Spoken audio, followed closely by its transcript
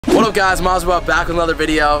What up guys, Mazwa back with another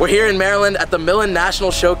video. We're here in Maryland at the Millon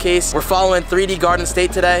National Showcase. We're following 3D Garden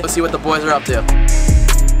State today. Let's see what the boys are up to.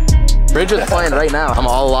 Bridget's playing right now. I'm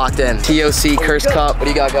all locked in. TOC, Curse Cup. What do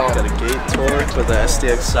you got going? Got a gate torque with the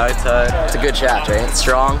SDX side tie. It's a good shaft, right? It's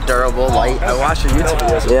strong, durable, light. I watched your YouTube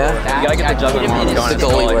videos. Yeah? You gotta get the juggler one. It's the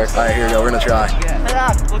goalie work. All right, here we go. We're gonna try.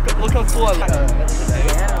 Look how cool I look.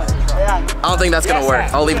 I don't think that's gonna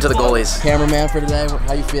work. I'll leave it to the goalies. Cameraman for today,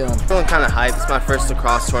 how you feeling? Feeling kind of hyped. It's my first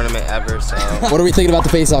lacrosse tournament ever, so. What are we thinking about the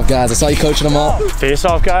face-off guys? I saw you coaching them all.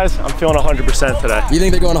 Face-off guys, I'm feeling 100% today. You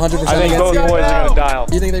think they're going 100% against you? I think both boys are gonna dial.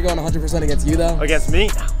 You think they're going 100% against you though? Against me?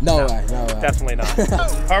 No way, no way. Definitely not.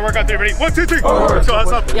 Hard work out there, ready? 1, 2, 3. Let's go,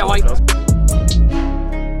 heads up. Yeah, white.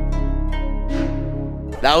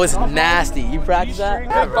 That was nasty. You practice that?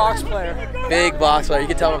 Big box player. Big box player. You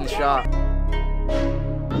can tell from the shot.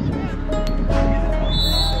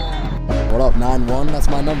 What up, 9-1? That's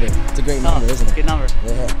my number. It's a great number, isn't it? Good number.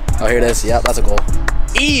 Yeah. Oh, here it is. Yep, that's a goal.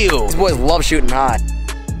 Ew! These boys love shooting high.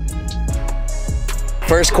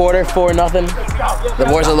 First quarter, 4-0. The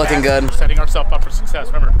boys are looking good. We're setting ourselves up for success.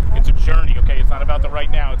 Remember, it's a journey, okay? It's not about the right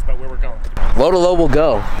now, it's about where we're going. Low to low will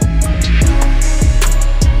go.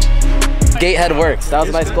 Gatehead works. That was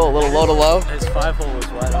a nice goal. A little low to low. His 5-hole was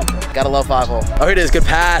wide open. Got a low 5-hole. Oh, here it is. Good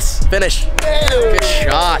pass. Finish. Good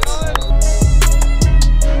shot.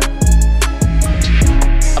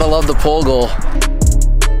 Gotta love the pole goal.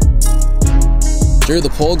 Drew, the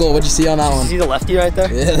pole goal. What'd you see on that one? See the lefty right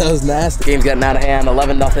there? Yeah, that was nasty. Game's getting out of hand.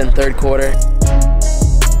 11-0, third quarter.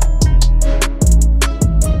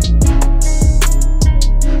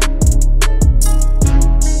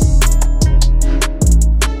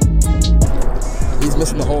 He's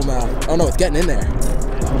missing the hole now. Oh no, it's getting in there.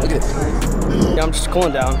 Look at it. Yeah, I'm just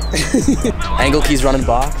cooling down. Angle keys running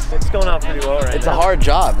box. It's going out pretty well right now. It's a hard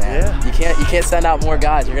job, man. Yeah. You can't send out more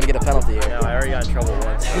guys. You're gonna get a penalty here. No, I already got in trouble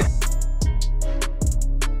once.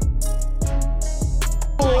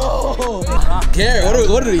 Garrett,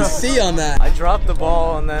 what did he see on that? I dropped the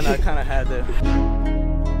ball and then I kind of had to.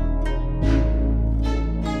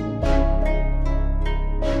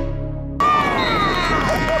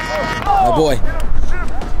 Oh boy.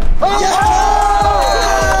 Yeah!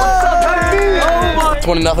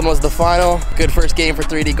 20-0 was the final. Good first game for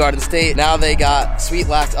 3D Garden State. Now they got Sweet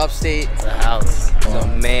Lax Upstate. The house. It's a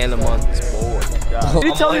man among his boys. Did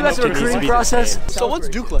you tell me that's a recruiting process? So what's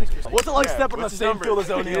Duke like? What's it like stepping on the same field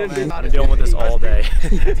as O'Neal? I've been dealing with this all day.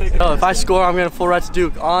 Oh, if I score, I'm gonna full right to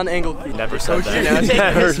Duke on angle key. Never said that.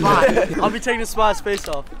 Never spot. I'll be taking the spot face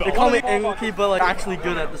off. They call me angle key, but like actually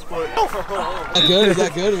good at the sport. Good? Is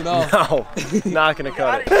that good or no? No, not gonna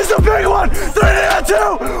cut it. It's a big one!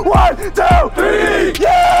 3-2! 1, 2, 3!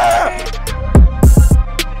 Yeah!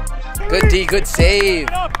 Good D, good save.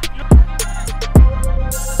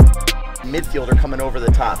 Midfielder coming over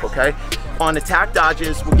the top, okay? On attack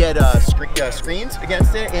dodges, we'll get screens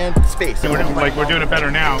against it and space. We're doing it better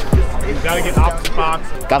now. We gotta get opposite box.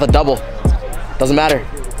 Got the double. Doesn't matter.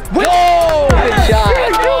 Whoa! Good shot.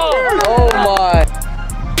 Oh my.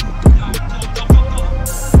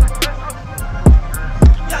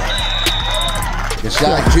 Good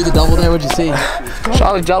shot. Drew the double there. What'd you see?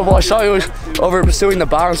 Shot the double. I saw he was over pursuing the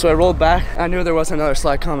bottom, so I rolled back. I knew there was another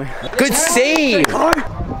slide coming. Good save.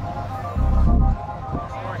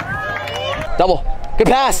 Double. Good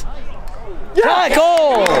pass. Yeah,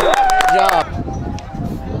 goal. Good job.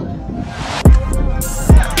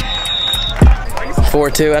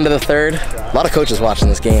 4-2, end of the third. A lot of coaches watching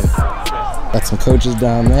this game. Got some coaches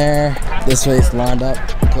down there. This race lined up.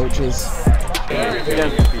 Coaches.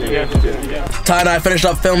 Ty and I finished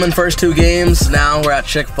up filming first 2 games. Now we're at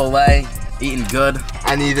Chick-fil-A, eating good.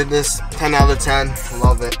 I needed this. 10 out of 10.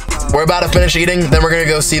 Love it. We're about to finish eating, then we're gonna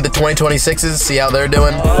go see the 2026s, see how they're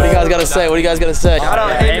doing. What do you guys gotta say? What do you guys gotta say? Shout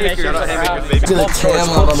out Haymakers. To the tam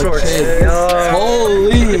on the kid.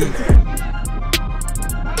 Holy!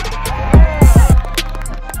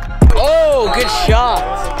 Oh, good shot!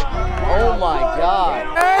 Oh my God!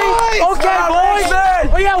 Hey! Okay, boys, man.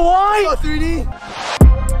 We got one. 3D.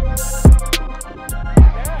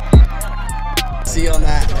 See you on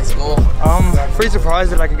that. Nice goal. I'm pretty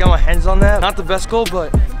surprised that I could get my hands on that. Not the best goal,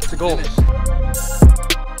 but it's a goal.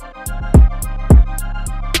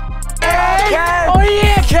 Yeah. Oh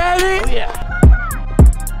yeah, Kevin! Oh yeah.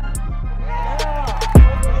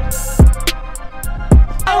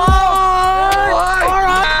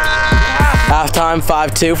 Halftime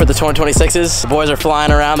 5-2 for the 2026s. The boys are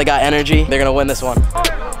flying around. They got energy. They're gonna win this one.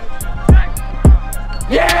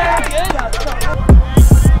 Yeah!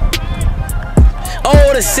 Oh,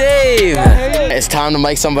 what a save! It's time to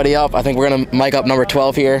mic somebody up. I think we're gonna mic up number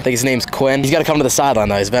 12 here. I think his name's Quinn. He's gotta come to the sideline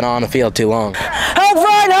though. He's been on the field too long. Help,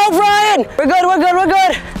 Ryan! Help! one. We're good, we're good, we're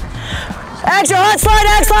good. Extra hot slide,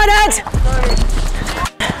 X.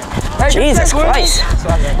 Jesus Christ.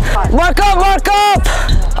 Mark up.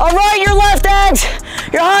 All right, your left eggs.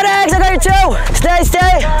 Your hot eggs, I got your two.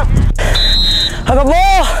 Stay. Hook a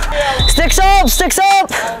ball. Sticks up.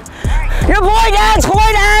 Your point eggs.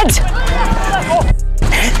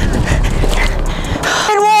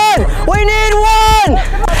 We need one.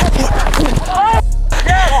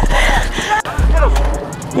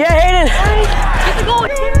 Yeah, Hayden.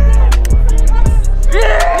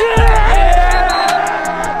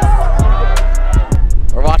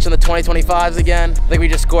 We're watching the 2025s again. I think we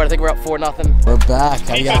just scored. I think we're up 4-0. We're back.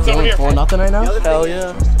 How you guys doing? 4-0 right now? Hell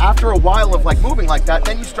yeah. After a while of like moving like that,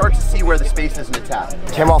 then you start to see where the space is in attack.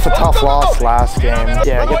 Came off a tough loss last game.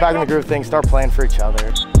 Yeah, get back in the groove of things, start playing for each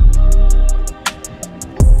other.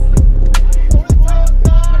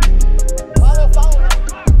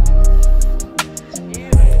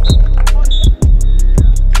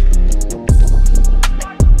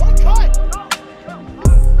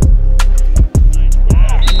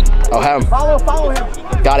 Oh, him. Follow him.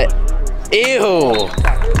 Got it. Ew.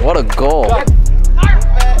 What a goal.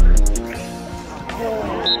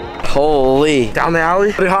 Holy. Down the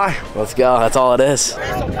alley, pretty high. Let's go. That's all it is.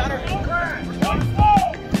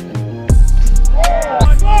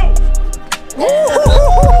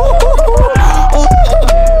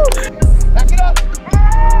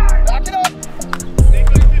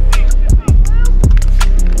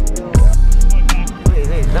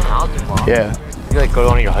 Yeah. You like go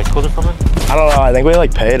on to your high school or something? I don't know, I think we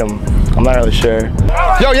like paid him. I'm not really sure.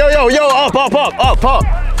 Yo, up.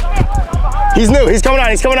 He's new, he's coming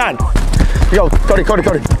on. Yo, Cody.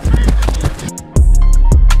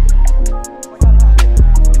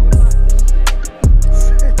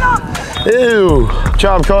 Ew, good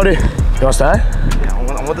job, Cody. You want to stay?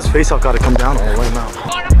 Yeah, I want this face-off guy to come down and let him out.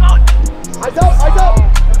 Eyes up.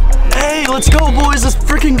 Hey, let's go, boys. Let's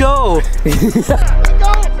freaking go.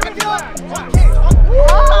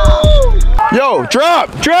 Yo, drop.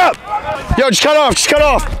 Yo, just cut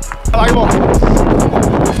off. I like him all.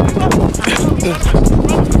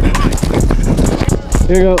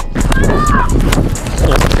 Here you go. Oh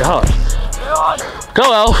my God. Go,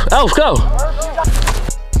 Elf, go.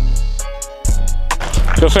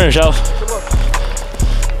 Go finish, Elf.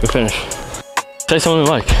 Go finish. Say something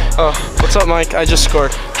to Mike. Oh, what's up, Mike? I just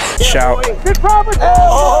scored. Shout.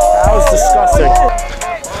 That was disgusting.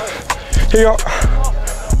 Here you go.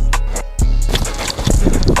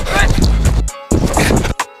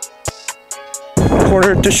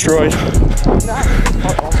 Corner destroyed.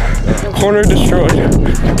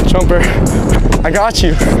 Jumper. I got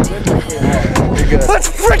you. Let's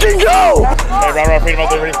freaking go! Hey, round freedom out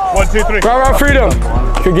there, ready? 1, 2, 3. Round freedom.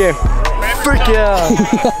 Good game. Frick yeah.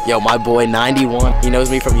 Yo, my boy 91. He knows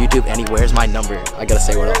me from YouTube and he wears my number. I gotta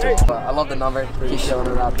say what up to him. I love the number. Keep showing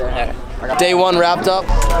it out there. Day 1 wrapped up.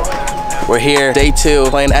 We're here. Day 2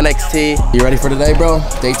 playing NXT. You ready for today, bro?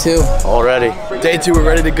 Day 2. Already. Day 2, we're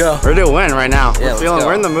ready to go. We're ready to win right now. Yeah,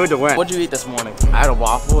 We're in the mood to win. What'd you eat this morning? I had a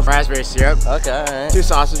waffle with raspberry syrup. Okay, all right. 2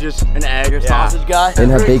 sausages, an egg. You're a sausage guy?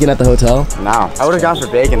 Didn't have bacon at the hotel? No. I would have gone for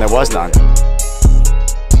bacon. There was none.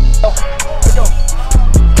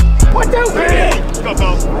 1, 2, 3. Let's go,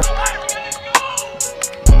 fellas.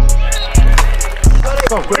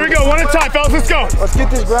 Here we go, one at a time, fellas. Let's go. Let's get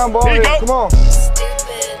this ground ball. Here you go. Come on.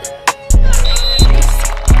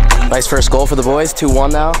 Nice first goal for the boys.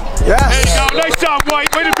 2-1 now. Yeah. There you go. Nice job, White.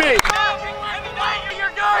 Way to be.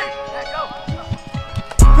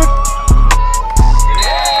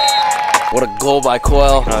 What a goal by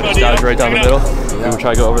Coyle. Just got it right down the middle. We would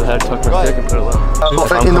try to go over the head, tuck my stick, and put it low.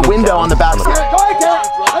 In the window on the back side. Go ahead, Garrett.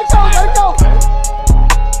 Let's go.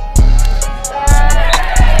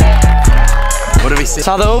 What do we see?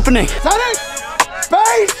 Saw the opening.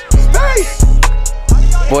 Space.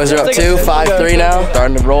 Boys are up 2, 5-3 now.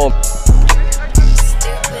 Starting to roll.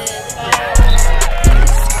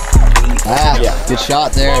 Ah, yeah. Good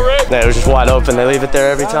shot there. Yeah, it was just wide open. They leave it there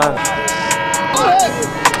every time.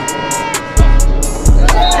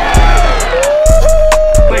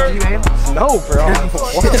 No, bro.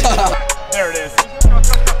 There it is.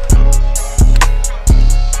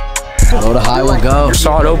 Low to high will go.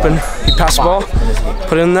 Saw it open. He passed the ball.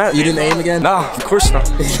 Put it in that. You didn't aim again? No, of course not.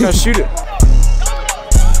 You just gotta shoot it.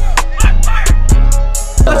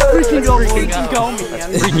 Let's freaking go,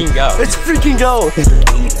 man. Let's freaking go.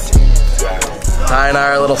 Ty and I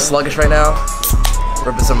are a little sluggish right now.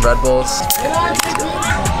 Ripping some Red Bulls.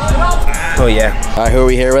 Oh yeah. All right, who are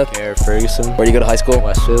we here with? Eric Ferguson. Where do you go to high school?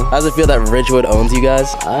 Westfield. How does it feel that Ridgewood owns you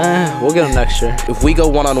guys? We'll get him next year. If we go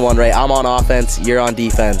one-on-one, right? I'm on offense, you're on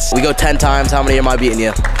defense. We go 10 times, how many am I beating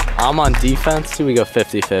you? I'm on defense too. We go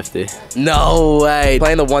 50-50. No way.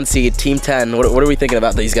 Playing the 1 seed, Team 10. What are we thinking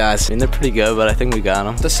about these guys? I mean, they're pretty good, but I think we got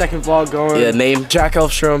them. The second vlog going. Yeah, name? Jack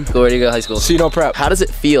Elfstrom. Where do you go to high school? Cino Prep. How does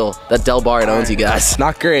it feel that Del Barron owns you guys?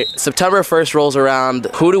 Not great. September 1st rolls around.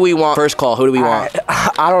 Who do we want first call? Who do we want?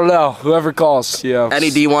 I don't know. Whoever calls. Yeah.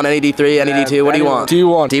 Any D1, any D3, any D2? What do you want?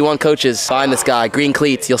 D1. D1 coaches. Find this guy. Green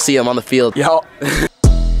cleats. You'll see him on the field. Yo.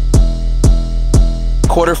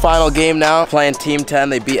 Quarterfinal game now, playing Team 10.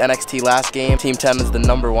 They beat NXT last game. Team 10 is the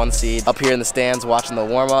 #1 seed. Up here in the stands watching the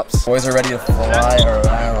warm-ups. Boys are ready to fly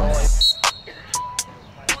around.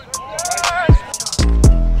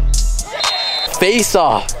 Face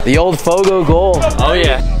off, the old Fogo goal. Oh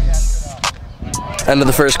yeah. End of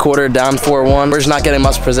the first quarter, down 4-1. We're just not getting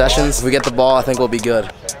much possessions. If we get the ball, I think we'll be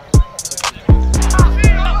good.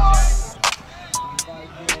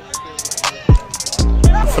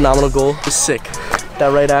 Phenomenal goal. It's sick.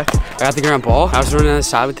 That right act. I got the ground ball. I was running on the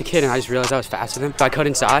side with the kid and I just realized I was faster than him. So I cut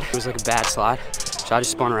inside. It was like a bad slide. So I just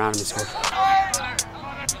spun around and scored.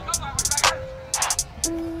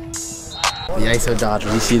 The ISO dodge, what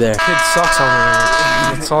do you see there? Kid sucks on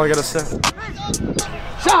me. That's all I gotta say.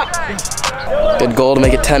 Good goal to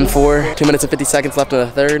make it 10-4. 2 minutes and 50 seconds left in the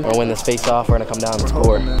third. We'll win this face-off. We're gonna come down and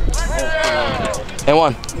score. And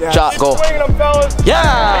one. Yeah. Shot, goal.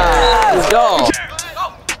 Yeah! Let's go.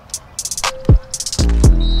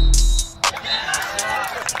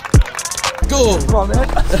 Go. Come on, man.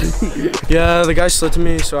 Yeah, the guy slid to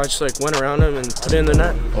me, so I just like went around him and put it in the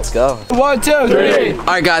net. Let's go. 1, 2, 3. All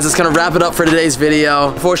right, guys, that's gonna wrap it up for today's video.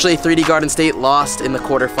 Unfortunately, 3D Garden State lost in the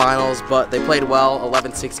quarterfinals, but they played well,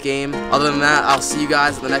 11-6 game. Other than that, I'll see you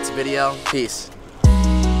guys in the next video. Peace.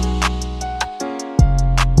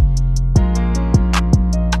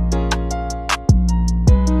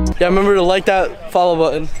 Yeah, remember to like that follow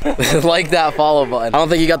button. Like that follow button. I don't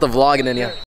think you got the vlogging in you.